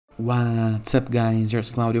What's up guys,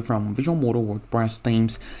 here's Claudio from Visual Motor WordPress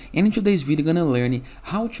themes, and in today's video gonna learn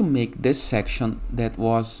how to make this section that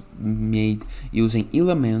was made using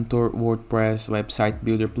Elementor WordPress website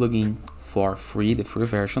builder plugin for free, the free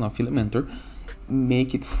version of Elementor.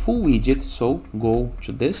 Make it full widget, so go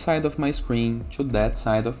to this side of my screen, to that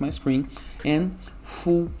side of my screen, and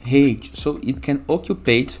full height, so it can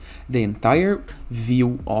occupy the entire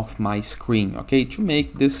view of my screen. Okay, to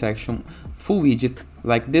make this section full widget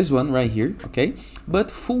like this one right here, okay, but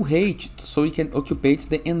full height, so it can occupy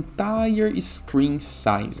the entire screen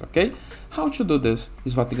size. Okay, how to do this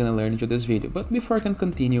is what we're gonna learn into this video. But before I can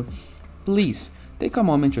continue, please take a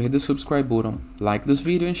moment to hit the subscribe button, like this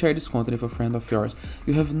video, and share this content with a friend of yours.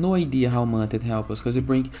 You have no idea how much it helps us, because we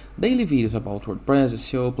bring daily videos about WordPress,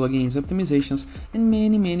 SEO, plugins, optimizations, and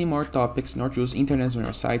many more topics in order to use internet on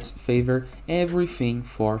your sites, favor everything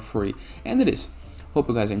for free. And it is. Hope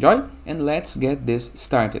you guys enjoy, and let's get this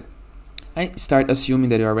started. I start assuming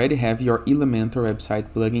that you already have your Elementor website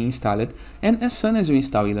plugin installed, and as soon as you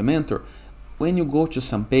install Elementor, when you go to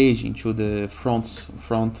some page into the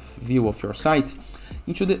front view of your site,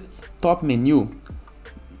 into the top menu,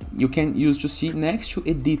 you can use to see next to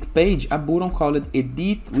edit page a button called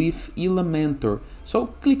edit with Elementor. So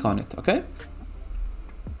click on it, okay?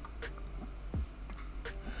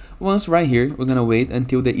 Once right here, we're gonna wait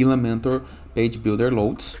until the Elementor page builder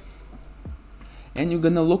loads, and you're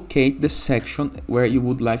gonna locate the section where you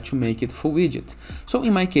would like to make it full widget. So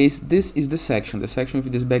in my case, this is the section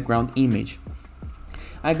with this background image.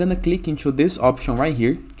 I'm gonna click into this option right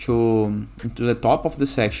here into the top of the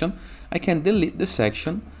section. I can delete the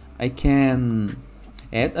section, I can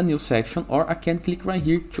add a new section, or I can click right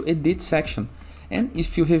here to edit section. And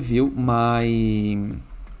if you review my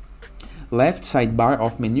left sidebar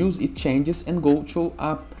of menus, it changes and go to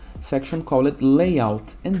a section called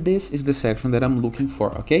layout, and this is the section that I'm looking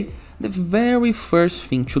for. Okay, the very first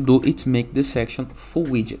thing to do is make this section full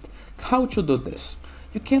widget. How to do this?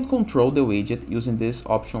 You can control the widget using this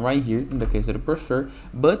option right here in the case that you prefer,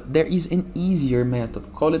 but there is an easier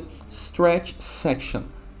method called stretch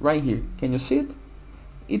section right here. Can you see it?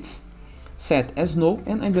 It's set as no,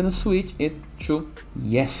 and I'm gonna switch it to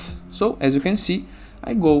yes. So as you can see,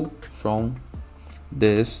 I go from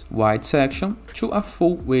this white section to a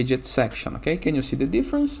full widget section. Okay, can you see the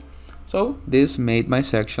difference? So this made my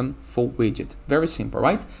section full widget. Very simple,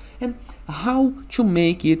 right? And how to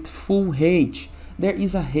make it full height? There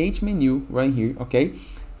is a height menu right here. Okay,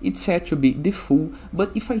 it's set to be the full,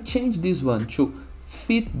 but if I change this one to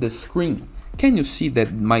fit the screen, can you see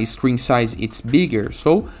that my screen size it's bigger?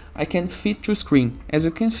 So I can fit to screen. As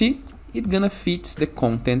you can see, it's gonna fit the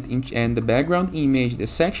content and the background image, the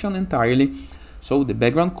section entirely. So the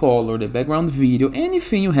background color, the background video,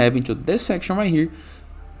 anything you have into this section right here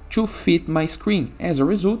to fit my screen. As a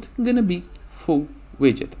result, it's gonna be full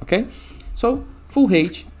widget. Okay, so full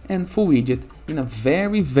height and full widget in a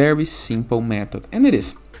very simple method, and it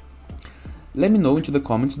is. Let me know into the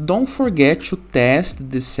comments. Don't forget to test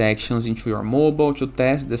the sections into your mobile, to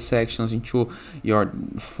test the sections into your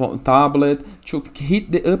tablet, to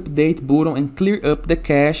hit the update button and clear up the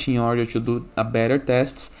cache in order to do a better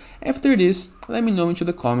tests. After this, let me know into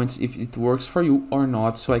the comments if it works for you or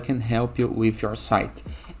not, so I can help you with your site.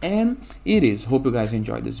 And it is. Hope you guys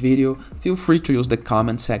enjoyed this video. Feel free to use the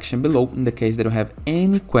comment section below in the case that you have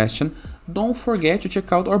any question. Don't forget to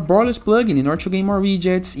check out our Borderless plugin in order to gain more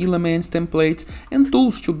widgets, elements, templates, and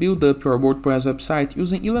tools to build up your WordPress website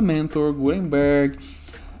using Elementor, Gutenberg,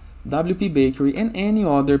 WP Bakery, and any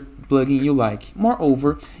other plugin you like.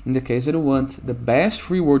 Moreover, in the case that you want the best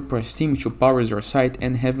free WordPress theme to power your site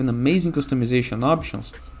and have an amazing customization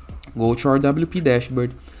options, go to our WP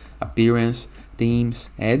dashboard, appearance, themes,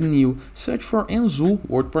 add new, search for Enzu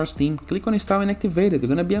WordPress theme, click on install and activate it. You're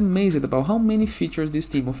gonna be amazed about how many features this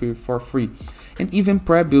theme offers for free, and even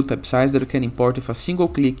pre-built websites that you can import with a single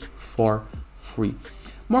click for free.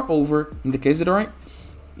 Moreover, in the case that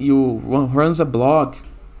you runs a blog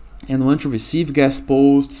and want to receive guest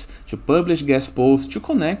posts, to publish guest posts, to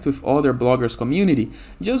connect with other bloggers community,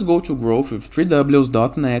 just go to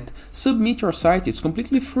growth-with3ws.net, submit your site. It's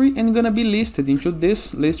completely free and gonna be listed into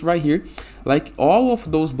this list right here, like all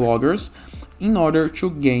of those bloggers, in order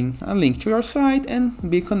to gain a link to your site and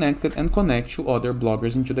be connected and connect to other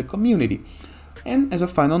bloggers into the community. And as a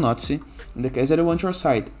final note, in the case that you want your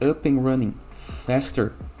site up and running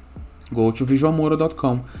faster, go to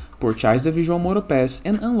visualmodo.com, purchase the Visual Modo Pass,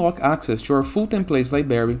 and unlock access to our full templates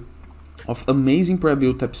library of amazing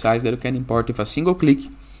pre-built websites that you can import with a single click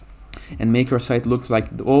and make your site look like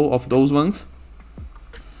all of those ones.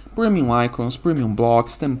 Premium icons, premium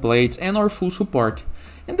blocks, templates, and our full support.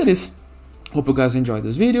 And that is. Hope you guys enjoyed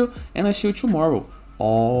this video, and I see you tomorrow.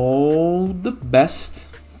 All the best.